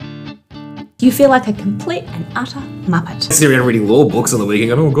You feel like a complete and utter muppet. Sitting around reading law books on the weekend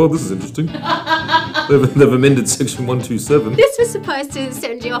going, oh God, this is interesting. They've amended section 127. This was supposed to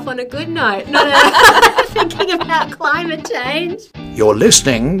send you off on a good note, not thinking about climate change. You're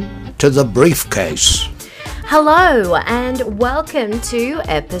listening to The Briefcase. Hello and welcome to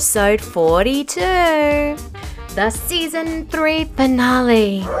episode 42, the season 3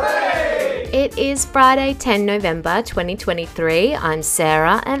 finale. Hooray! It is Friday, 10 November 2023. I'm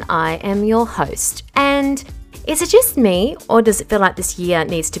Sarah and I am your host. And is it just me, or does it feel like this year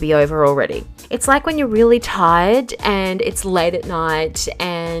needs to be over already? It's like when you're really tired and it's late at night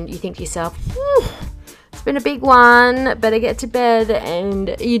and you think to yourself, it's been a big one, better get to bed,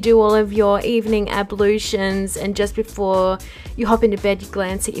 and you do all of your evening ablutions, and just before you hop into bed you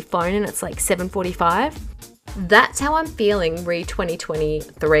glance at your phone and it's like 7:45. That's how I'm feeling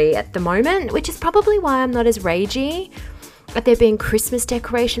re-2023 at the moment, which is probably why I'm not as ragey at there being Christmas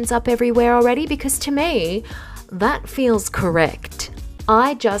decorations up everywhere already, because to me, that feels correct.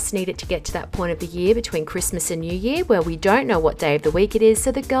 I just needed to get to that point of the year between Christmas and New Year where we don't know what day of the week it is,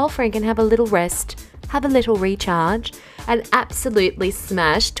 so the girlfriend can have a little rest, have a little recharge, and absolutely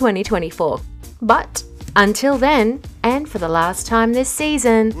smash 2024. But until then, and for the last time this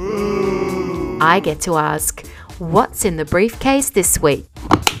season, I get to ask, what's in the briefcase this week?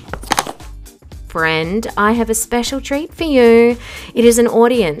 Friend, I have a special treat for you. It is an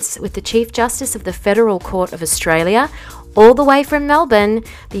audience with the Chief Justice of the Federal Court of Australia, all the way from Melbourne,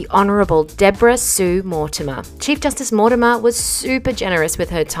 the Honourable Debra Sue Mortimer. Chief Justice Mortimer was super generous with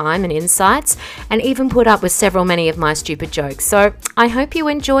her time and insights, and even put up with many of my stupid jokes. So I hope you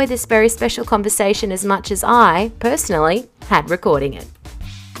enjoy this very special conversation as much as I, personally, had recording it.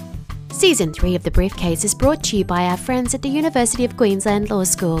 Season 3 of The Briefcase is brought to you by our friends at the University of Queensland Law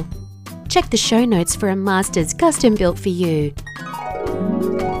School. Check the show notes for a master's custom built for you.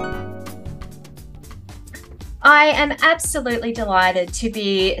 I am absolutely delighted to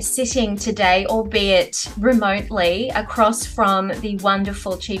be sitting today, albeit remotely, across from the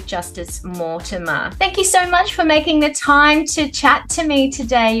wonderful Chief Justice Mortimer. Thank you so much for making the time to chat to me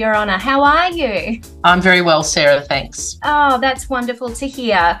today, Your Honour. How are you? I'm very well, Sarah, thanks. Oh, that's wonderful to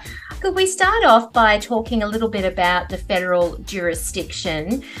hear. Could we start off by talking a little bit about the federal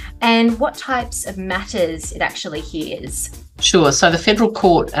jurisdiction and what types of matters it actually hears? Sure. So the Federal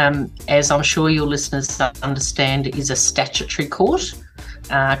Court, as I'm sure your listeners understand, is a statutory court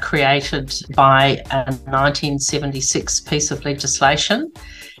created by a 1976 piece of legislation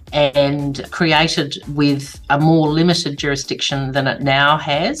and created with a more limited jurisdiction than it now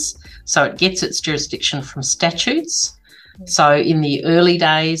has. So it gets its jurisdiction from statutes. So in the early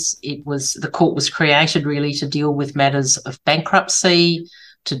days, the court was created really to deal with matters of bankruptcy,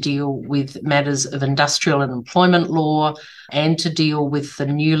 to deal with matters of industrial and employment law, and to deal with the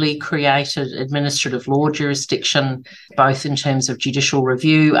newly created administrative law jurisdiction, both in terms of judicial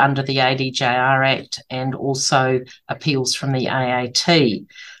review under the ADJR Act and also appeals from the AAT.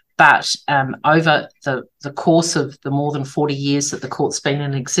 But over the course of the more than 40 years that the court's been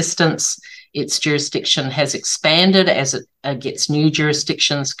in existence, its jurisdiction has expanded as it gets new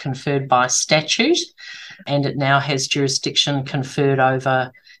jurisdictions conferred by statute, and it now has jurisdiction conferred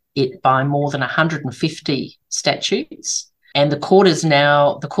over it by more than 150 statutes. And the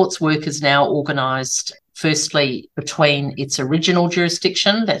court's work is now organised firstly between its original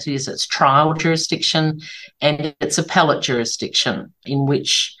jurisdiction, that is its trial jurisdiction, and its appellate jurisdiction, in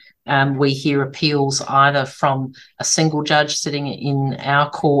which we hear appeals either from a single judge sitting in our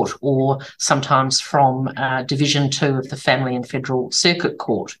court or sometimes from Division 2 of the Family and Federal Circuit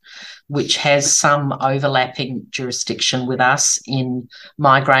Court, which has some overlapping jurisdiction with us in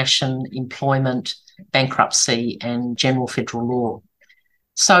migration, employment, bankruptcy and general federal law.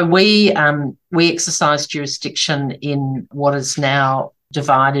 So we exercise jurisdiction in what is now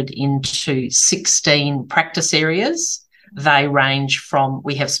divided into 16 practice areas. They range from,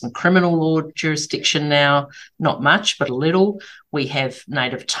 we have some criminal law jurisdiction now, not much, but a little. We have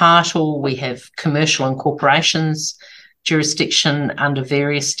native title, we have commercial and corporations jurisdiction under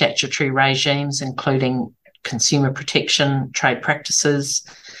various statutory regimes, including consumer protection, trade practices.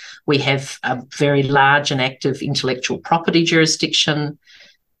 We have a very large and active intellectual property jurisdiction.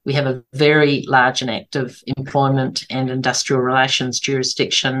 We have a very large and active employment and industrial relations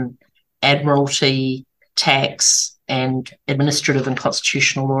jurisdiction, admiralty, tax, and administrative and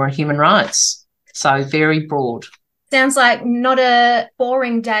constitutional law and human rights. So very broad. Sounds like not a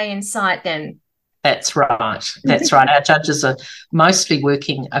boring day in sight then. That's right. That's right. Our judges are mostly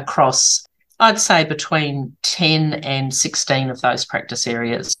working across, I'd say, between 10 and 16 of those practice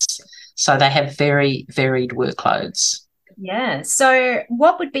areas. So they have very varied workloads. Yeah. So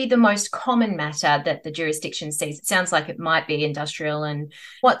what would be the most common matter that the jurisdiction sees? It sounds like it might be industrial. And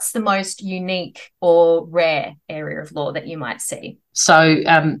what's the most unique or rare area of law that you might see? So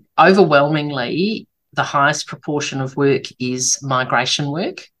overwhelmingly, the highest proportion of work is migration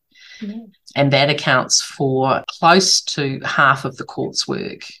work. Yeah. And that accounts for close to half of the court's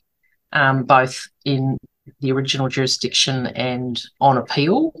work, both in the original jurisdiction and on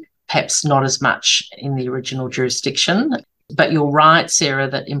appeal, perhaps not as much in the original jurisdiction. But you're right, Sarah,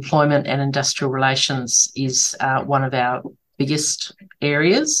 that employment and industrial relations is one of our biggest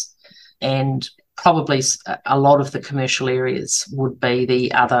areas, and probably a lot of the commercial areas would be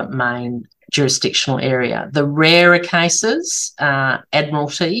the other main jurisdictional area. The rarer cases,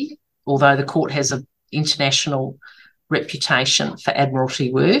 admiralty, although the court has an international reputation for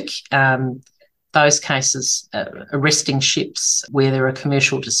admiralty work, those cases, arresting ships where there are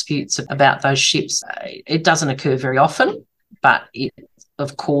commercial disputes about those ships, it doesn't occur very often, but it,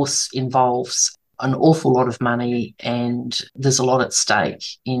 of course, involves an awful lot of money, and there's a lot at stake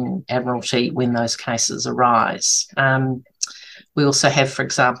in admiralty when those cases arise. We also have, for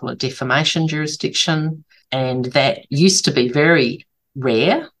example, a defamation jurisdiction, and that used to be very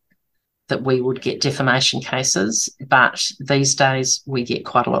rare that we would get defamation cases, but these days we get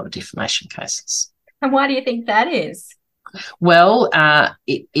quite a lot of defamation cases. And why do you think that is? Well,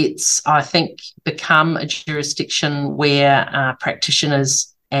 it's, I think, become a jurisdiction where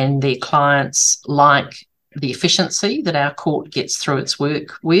practitioners and their clients like the efficiency that our court gets through its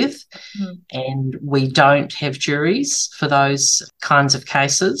work with, and we don't have juries for those kinds of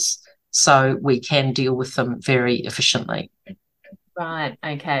cases, so we can deal with them very efficiently. Right,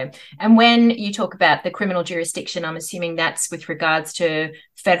 okay. And when you talk about the criminal jurisdiction, I'm assuming that's with regards to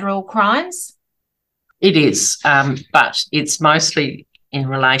federal crimes? It is, but it's mostly in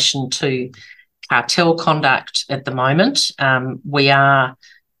relation to cartel conduct at the moment. We are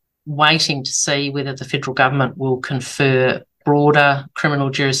waiting to see whether the federal government will confer broader criminal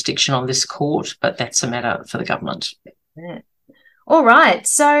jurisdiction on this court, but that's a matter for the government. Yeah. All right.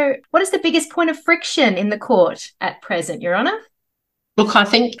 So what is the biggest point of friction in the court at present, Your Honour? Look, I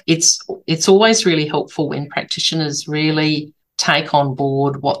think it's always really helpful when practitioners really take on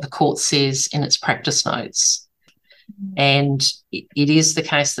board what the court says in its practice notes. And it is the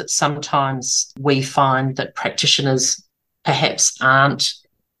case that sometimes we find that practitioners perhaps aren't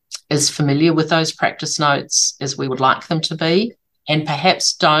as familiar with those practice notes as we would like them to be, and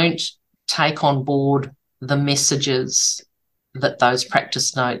perhaps don't take on board the messages that those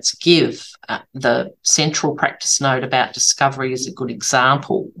practice notes give. The central practice note about discovery is a good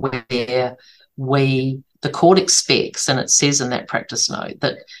example, where the court expects, and it says in that practice note,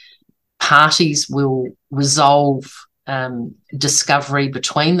 that parties will resolve discovery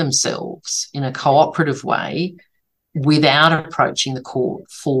between themselves in a cooperative way without approaching the court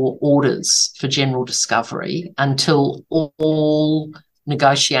for orders for general discovery until all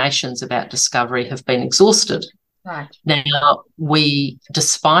negotiations about discovery have been exhausted. Right. Now,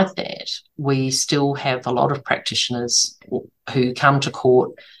 despite that, we still have a lot of practitioners who come to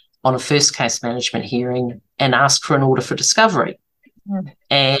court on a first case management hearing and ask for an order for discovery.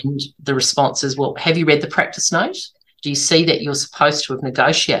 And the response is, well, have you read the practice note? Do you see that you're supposed to have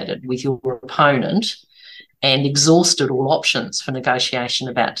negotiated with your opponent and exhausted all options for negotiation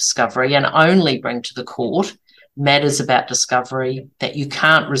about discovery, and only bring to the court matters about discovery that you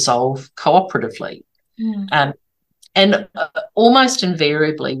can't resolve cooperatively? And almost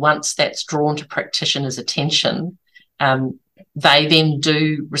invariably, once that's drawn to practitioners' attention, they then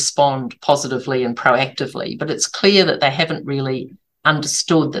do respond positively and proactively. But it's clear that they haven't really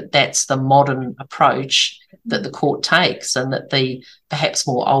understood that that's the modern approach that the court takes, and that the perhaps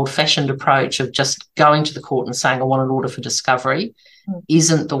more old-fashioned approach of just going to the court and saying, I want an order for discovery,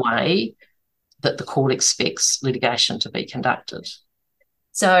 isn't the way that the court expects litigation to be conducted.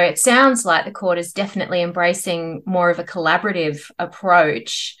 So it sounds like the court is definitely embracing more of a collaborative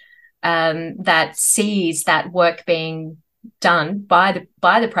approach that sees that work being done by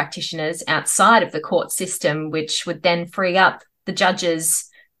the practitioners outside of the court system, which would then free up the judges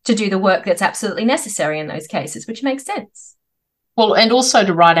to do the work that's absolutely necessary in those cases, which makes sense. Well, and also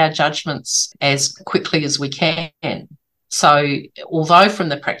to write our judgments as quickly as we can. So although from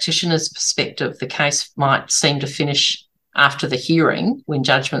the practitioner's perspective, the case might seem to finish after the hearing when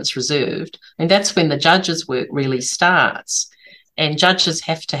judgment's reserved, and that's when the judge's work really starts. And judges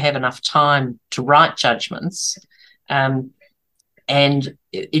have to have enough time to write judgments. And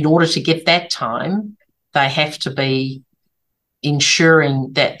in order to get that time, they have to be ensuring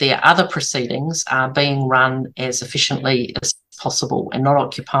that their other proceedings are being run as efficiently as possible and not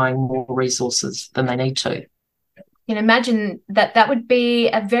occupying more resources than they need to. can imagine that that would be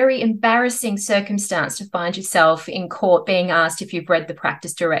a very embarrassing circumstance to find yourself in court being asked if you've read the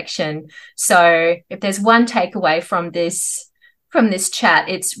practice direction. So if there's one takeaway from this chat,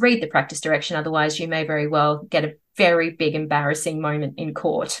 it's read the practice direction. Otherwise, you may very well get a very big embarrassing moment in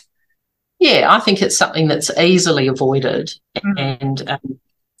court. Yeah, I think it's something that's easily avoided. And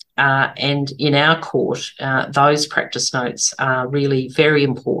in our court, those practice notes are really very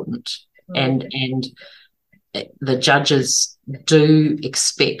important. And the judges do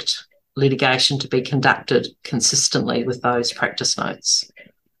expect litigation to be conducted consistently with those practice notes.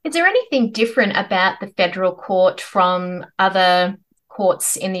 Is there anything different about the federal court from other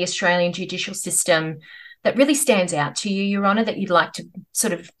courts in the Australian judicial system that really stands out to you, Your Honour, that you'd like to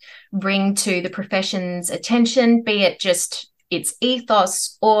sort of bring to the profession's attention, be it just its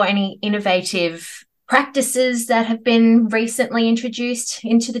ethos or any innovative practices that have been recently introduced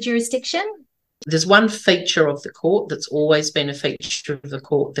into the jurisdiction? There's one feature of the court that's always been a feature of the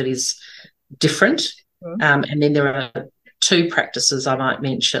court that is different. And then there are two practices I might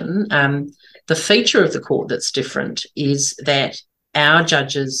mention. The feature of the court that's different is that our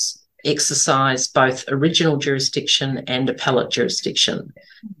judges exercise both original jurisdiction and appellate jurisdiction.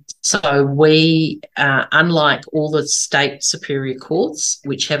 So we, unlike all the state superior courts,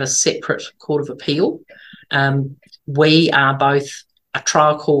 which have a separate court of appeal, we are both a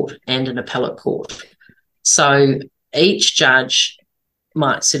trial court and an appellate court. So each judge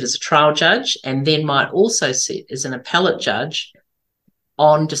might sit as a trial judge and then might also sit as an appellate judge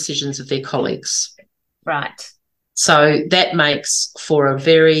on decisions of their colleagues. Right. So that makes for a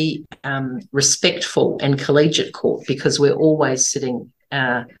very respectful and collegiate court because we're always sitting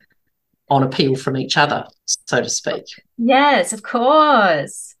on appeal from each other, so to speak. Yes, of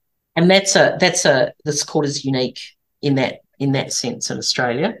course. And this court is unique in that sense in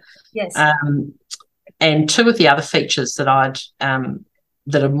Australia. Yes. And two of the other features that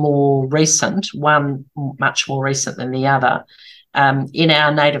that are more recent, one much more recent than the other, in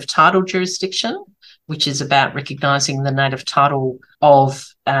our native title jurisdiction, which is about recognising the native title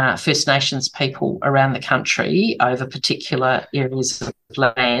of First Nations people around the country over particular areas of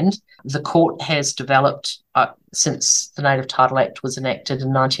land. The court has developed, since the Native Title Act was enacted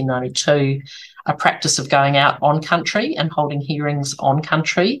in 1992, a practice of going out on country and holding hearings on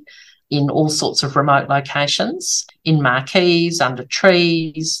country in all sorts of remote locations, in marquees, under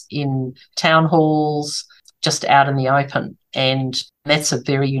trees, in town halls, just out in the open. And that's a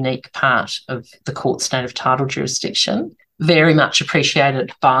very unique part of the court's native title jurisdiction, very much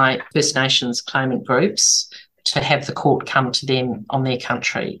appreciated by First Nations claimant groups to have the court come to them on their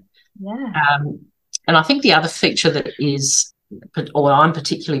country. Yeah. And I think the other feature that is, or I'm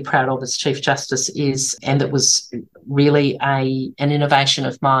particularly proud of as Chief Justice is, and that was really an innovation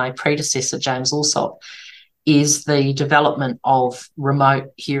of my predecessor, James Allsop, is the development of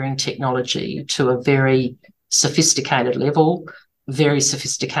remote hearing technology to a very sophisticated level, very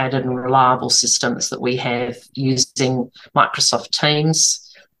sophisticated and reliable systems that we have using Microsoft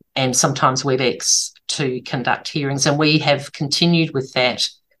Teams and sometimes WebEx to conduct hearings. And we have continued with that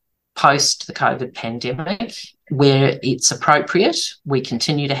post the COVID pandemic, where it's appropriate. We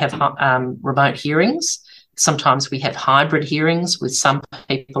continue to have remote hearings. Sometimes we have hybrid hearings with some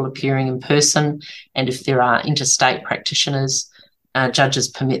people appearing in person, and if there are interstate practitioners, judges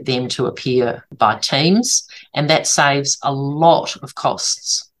permit them to appear by teams, and that saves a lot of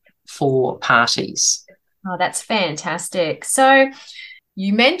costs for parties. Oh, that's fantastic. So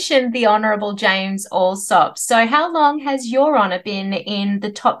you mentioned the Honourable James Allsop. So how long has Your Honour been in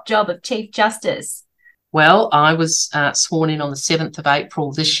the top job of Chief Justice? Well, I was sworn in on the 7th of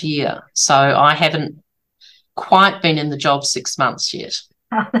April this year, so I haven't quite been in the job 6 months yet.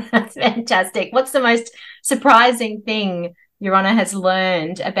 Oh, that's fantastic. What's the most surprising thing Your Honour has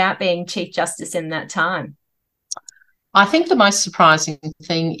learned about being Chief Justice in that time? I think the most surprising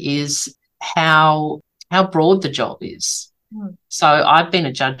thing is how broad the job is. So I've been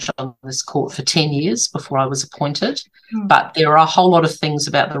a judge on this court for 10 years before I was appointed, but there are a whole lot of things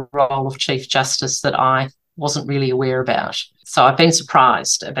about the role of Chief Justice that I wasn't really aware about. So I've been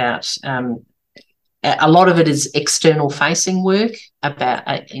surprised about a lot of it is external facing work,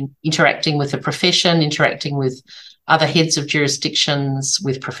 about interacting with the profession, interacting with other heads of jurisdictions,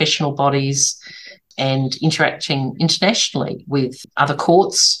 with professional bodies, and interacting internationally with other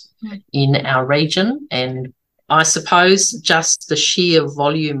courts in our region. And I suppose just the sheer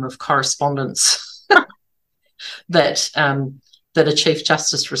volume of correspondence that a Chief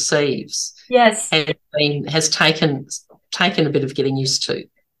Justice receives, yes, has taken a bit of getting used to.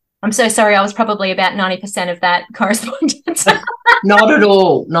 I'm so sorry. I was probably about 90% of that correspondence. Not at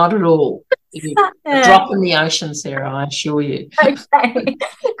all. Not at all. A drop in the ocean, Sarah, I assure you. Okay,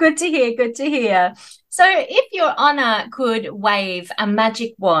 good to hear, good to hear. So if Your Honour could wave a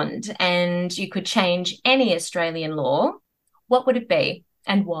magic wand and you could change any Australian law, what would it be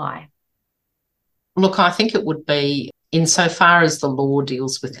and why? Look, I think it would be insofar as the law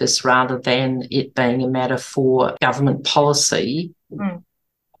deals with this rather than it being a matter for government policy.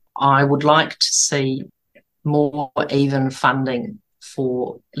 I would like to see more even funding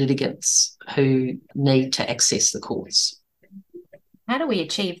for litigants who need to access the courts. How do we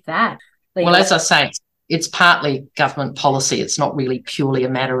achieve that? Well, as I say, it's partly government policy. It's not really purely a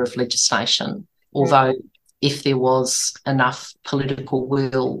matter of legislation, although if there was enough political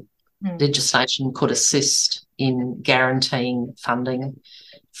will, legislation could assist in guaranteeing funding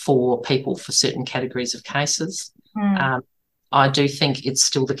for people for certain categories of cases. I do think it's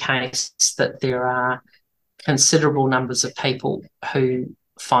still the case that there are considerable numbers of people who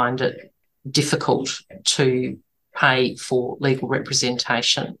find it difficult to pay for legal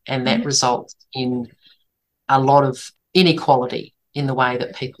representation, and that results in a lot of inequality in the way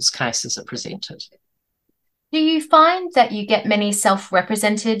that people's cases are presented. Do you find that you get many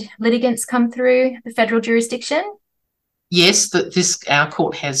self-represented litigants come through the federal jurisdiction? Yes, our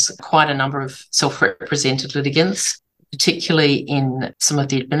court has quite a number of self-represented litigants, particularly in some of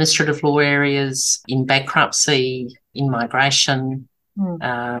the administrative law areas, in bankruptcy, in migration.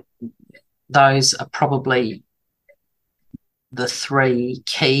 Those are probably the three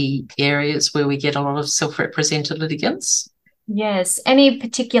key areas where we get a lot of self-represented litigants. Yes. Any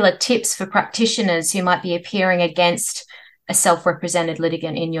particular tips for practitioners who might be appearing against a self-represented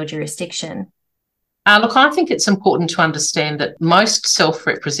litigant in your jurisdiction? Look, I think it's important to understand that most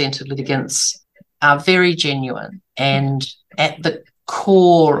self-represented litigants are very genuine, and at the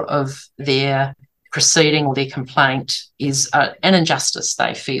core of their proceeding or their complaint is an injustice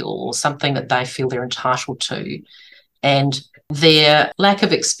they feel or something that they feel they're entitled to. And their lack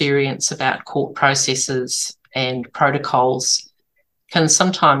of experience about court processes and protocols can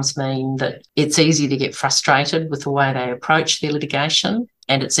sometimes mean that it's easy to get frustrated with the way they approach their litigation,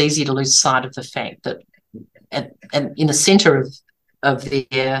 and it's easy to lose sight of the fact that in the centre of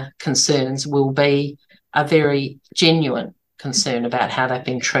their concerns will be a very genuine concern about how they've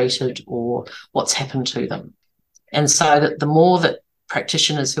been treated or what's happened to them. And so that the more that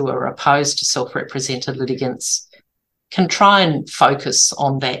practitioners who are opposed to self-represented litigants can try and focus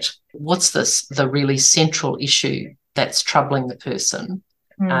on that, what's the really central issue that's troubling the person,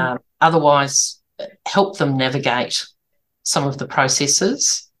 otherwise help them navigate some of the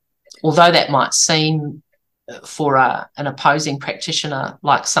processes, although that might seem for an opposing practitioner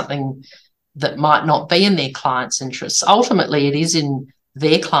like something that might not be in their client's interests. Ultimately, it is in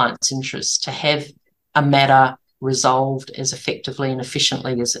their client's interest to have a matter resolved as effectively and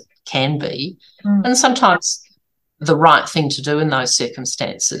efficiently as it can be. And sometimes the right thing to do in those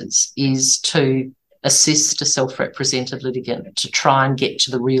circumstances is to assist a self-represented litigant to try and get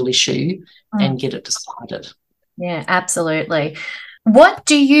to the real issue and get it decided. Yeah, absolutely. What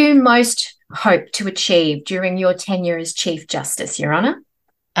do you most hope to achieve during your tenure as Chief Justice, Your Honour?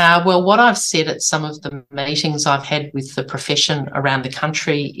 Well, what I've said at some of the meetings I've had with the profession around the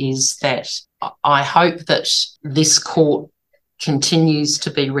country is that I hope that this court continues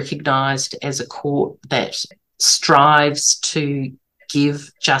to be recognised as a court that strives to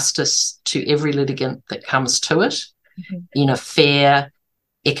give justice to every litigant that comes to it in a fair,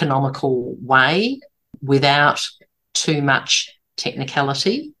 economical way without too much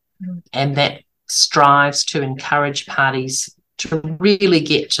technicality, and that strives to encourage parties to really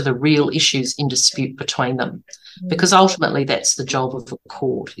get to the real issues in dispute between them. Because ultimately that's the job of a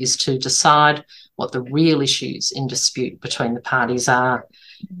court, is to decide what the real issues in dispute between the parties are,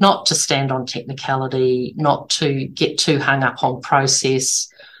 not to stand on technicality, not to get too hung up on process,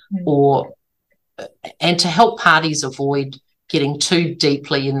 and to help parties avoid getting too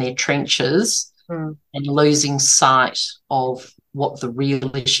deeply in their trenches and losing sight of what the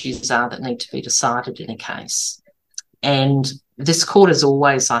real issues are that need to be decided in a case. And this court has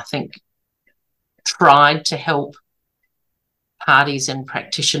always, I think, tried to help parties and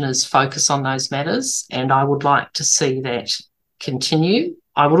practitioners focus on those matters, and I would like to see that continue.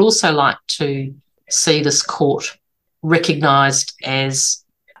 I would also like to see this court recognised as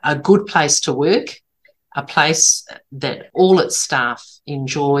a good place to work, a place that all its staff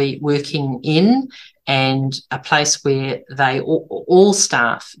enjoy working in, and a place where all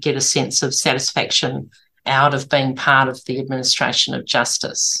staff get a sense of satisfaction out of being part of the administration of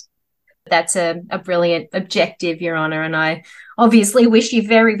justice. That's a brilliant objective, Your Honour, and I obviously wish you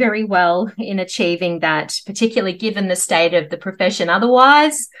very, very well in achieving that, particularly given the state of the profession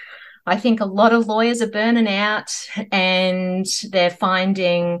otherwise. I think a lot of lawyers are burning out and they're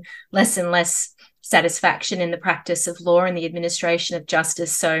finding less and less satisfaction in the practice of law and the administration of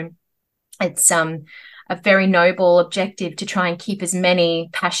justice. So it's a very noble objective to try and keep as many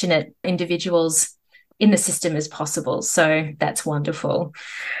passionate individuals in the system as possible. So that's wonderful.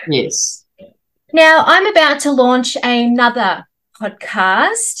 Yes. Now, I'm about to launch another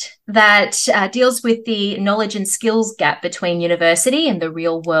podcast that deals with the knowledge and skills gap between university and the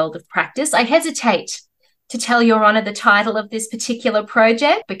real world of practice. I hesitate to tell Your Honour the title of this particular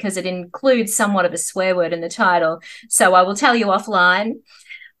project because it includes somewhat of a swear word in the title. So I will tell you offline.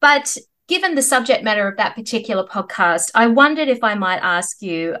 But given the subject matter of that particular podcast, I wondered if I might ask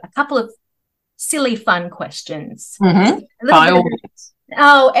you a couple of silly, fun questions.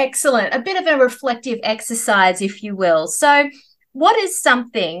 Oh, excellent. A bit of a reflective exercise, if you will. So what is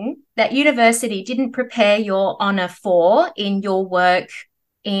something that university didn't prepare Your Honour for in your work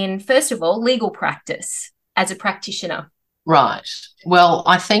in, first of all, legal practice as a practitioner? Right. Well,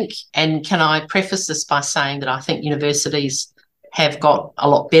 I think, and can I preface this by saying that I think universities have got a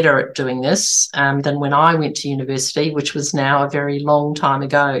lot better at doing this than when I went to university, which was now a very long time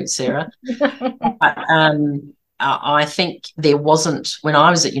ago, Sarah. But, I think there wasn't, when I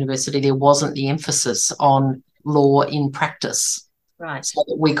was at university, there wasn't the emphasis on law in practice. Right. So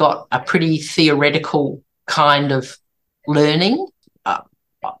we got a pretty theoretical kind of learning.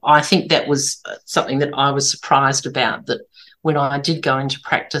 I think that was something that I was surprised about, that when I did go into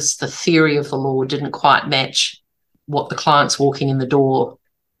practice, the theory of the law didn't quite match what the clients walking in the door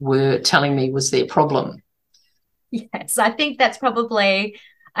were telling me was their problem. Yes, I think that's probably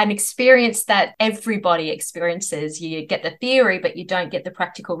an experience that everybody experiences. You get the theory, but you don't get the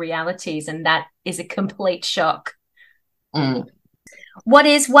practical realities, and that is a complete shock. Mm. What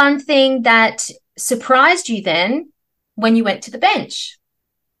is one thing that surprised you then when you went to the bench?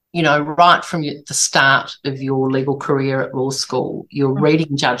 You know, right from the start of your legal career at law school, you're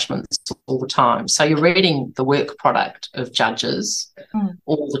reading judgments all the time. So you're reading the work product of judges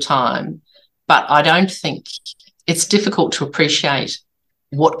all the time. But I don't think it's difficult to appreciate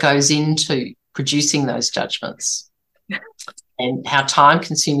what goes into producing those judgments and how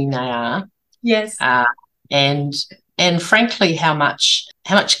time-consuming they are. Yes. And frankly, how much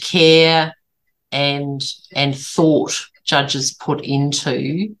care and thought judges put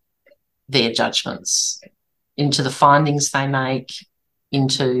into their judgments, into the findings they make,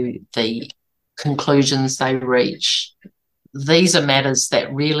 into the conclusions they reach. These are matters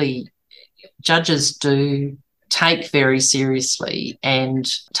that really judges do take very seriously and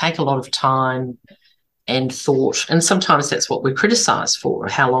take a lot of time and thought. And sometimes that's what we're criticised for,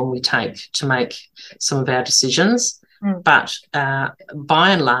 how long we take to make some of our decisions. But by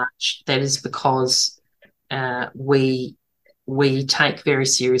and large, that is because we take very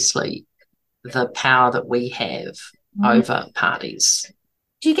seriously the power that we have over parties.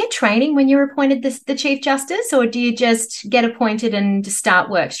 Do you get training when you're appointed the Chief Justice, or do you just get appointed and just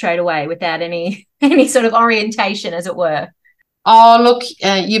start work straight away without any sort of orientation, as it were? Oh, look,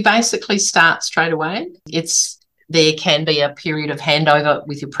 you basically start straight away. There can be a period of handover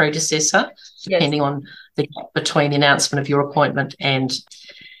with your predecessor, depending on the gap between the announcement of your appointment and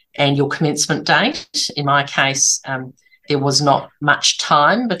your commencement date. In my case, there was not much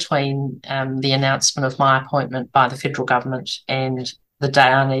time between the announcement of my appointment by the federal government and the day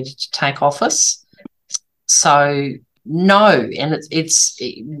I needed to take office. So no, and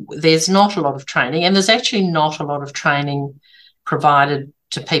there's not a lot of training, and there's actually not a lot of training provided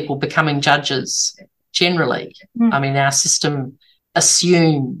to people becoming judges generally. I mean, our system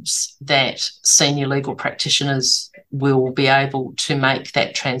assumes that senior legal practitioners will be able to make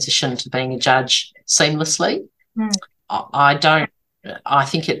that transition to being a judge seamlessly. I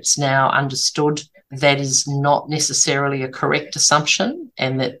think it's now understood that is not necessarily a correct assumption,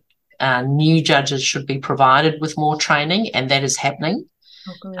 and that new judges should be provided with more training, and that is happening.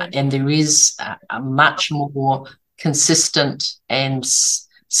 And there is a much more consistent and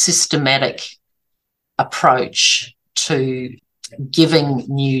systematic approach to giving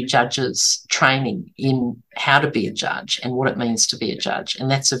new judges training in how to be a judge and what it means to be a judge,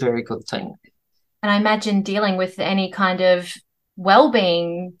 and that's a very good thing. And I imagine dealing with any kind of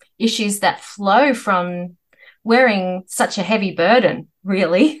well-being issues that flow from wearing such a heavy burden,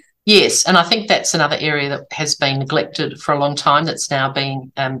 really. Yes, and I think that's another area that has been neglected for a long time that's now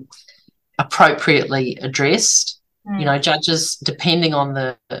being appropriately addressed. You know, judges, depending on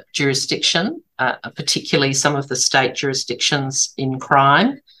the jurisdiction, particularly some of the state jurisdictions in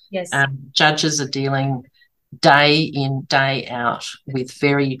crime, judges are dealing day in, day out with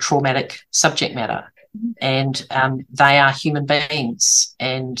very traumatic subject matter. And they are human beings,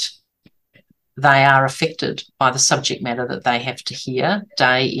 and they are affected by the subject matter that they have to hear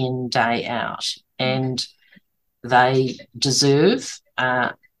day in, day out, and they deserve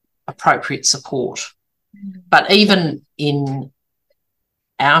appropriate support. But even in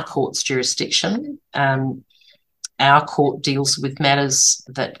our court's jurisdiction, our court deals with matters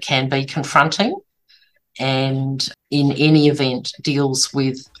that can be confronting, and in any event deals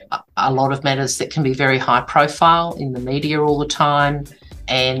with a lot of matters that can be very high profile in the media all the time,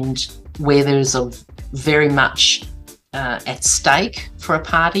 and where there's a very much at stake for a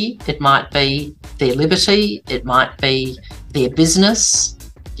party. It might be their liberty, it might be their business,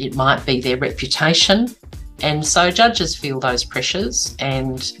 it might be their reputation. And so judges feel those pressures,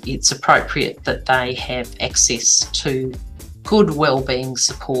 and it's appropriate that they have access to good wellbeing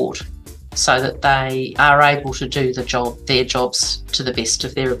support so that they are able to do their jobs to the best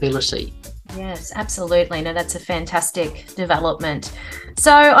of their ability. Yes, absolutely. No, that's a fantastic development.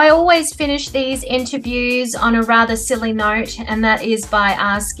 So I always finish these interviews on a rather silly note, and that is by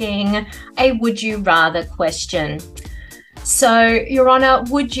asking a would you rather question. So, Your Honour,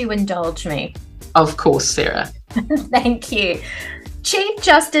 would you indulge me? Of course, Sarah. Thank you. Chief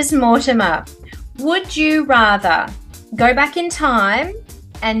Justice Mortimer, would you rather go back in time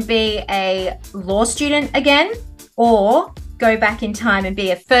and be a law student again, or go back in time and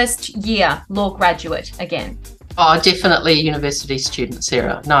be a first-year law graduate again? Oh, definitely a university student,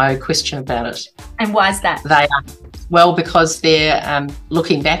 Sarah. No question about it. And why is that? They are. Well, because they're,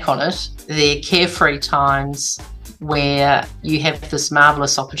 looking back on it, they're carefree times where you have this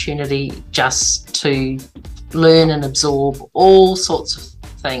marvellous opportunity just to learn and absorb all sorts of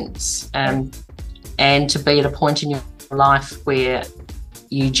things, and to be at a point in your life where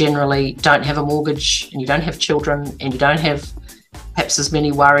you generally don't have a mortgage and you don't have children and you don't have perhaps as many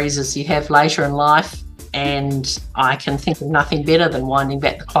worries as you have later in life. And I can think of nothing better than winding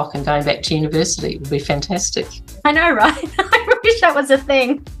back the clock and going back to university. It would be fantastic. I know, right? I wish that was a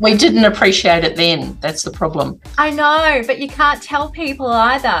thing. We didn't appreciate it then. That's the problem. I know, but you can't tell people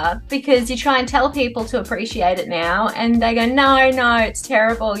either, because you try and tell people to appreciate it now and they go, no, it's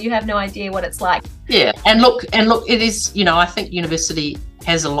terrible. You have no idea what it's like. Yeah. And look, it is, I think university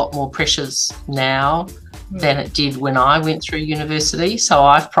has a lot more pressures now than it did when I went through university. So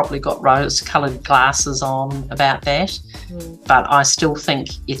I've probably got rose-coloured glasses on about that. But I still think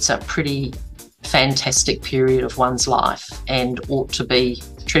it's a pretty fantastic period of one's life and ought to be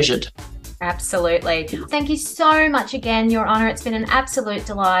treasured. Absolutely. Thank you so much again, Your Honour. It's been an absolute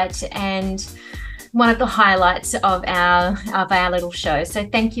delight and one of the highlights of our little show. So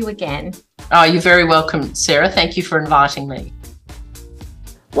thank you again. Oh, you're very welcome, Sarah. Thank you for inviting me.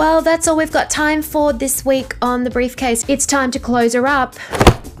 Well, that's all we've got time for this week on The Briefcase. It's time to close her up.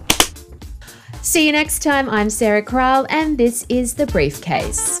 See you next time. I'm Sarah Kral, and this is The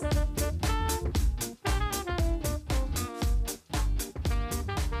Briefcase.